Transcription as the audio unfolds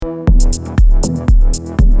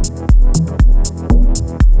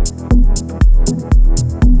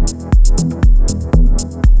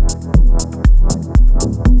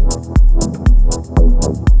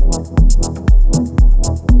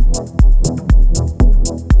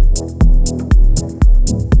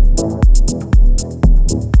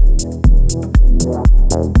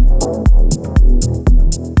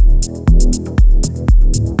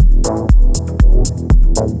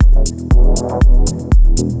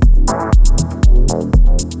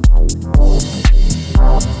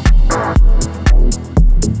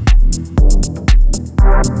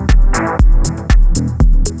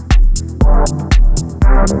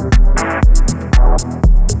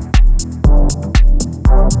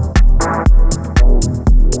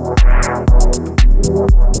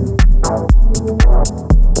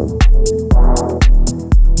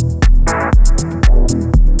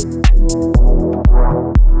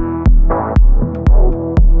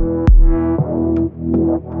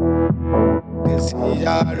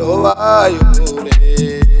Yaro ayo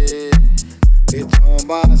re,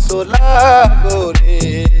 echoma sola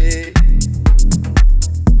gore.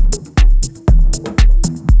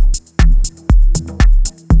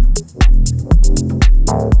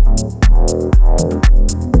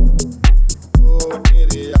 O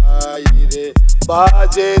tere ai re,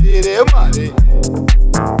 baje re mare.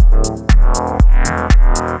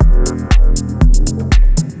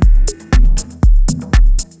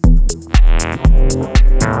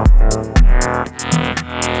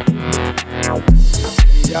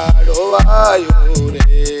 Yaro ayo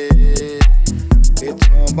re,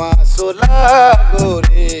 echoma sola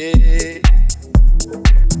gore.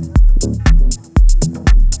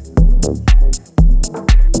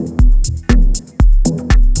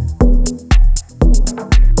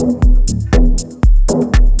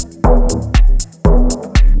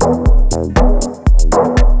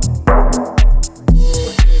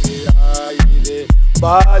 O tere ai re,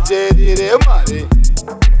 baje re mare.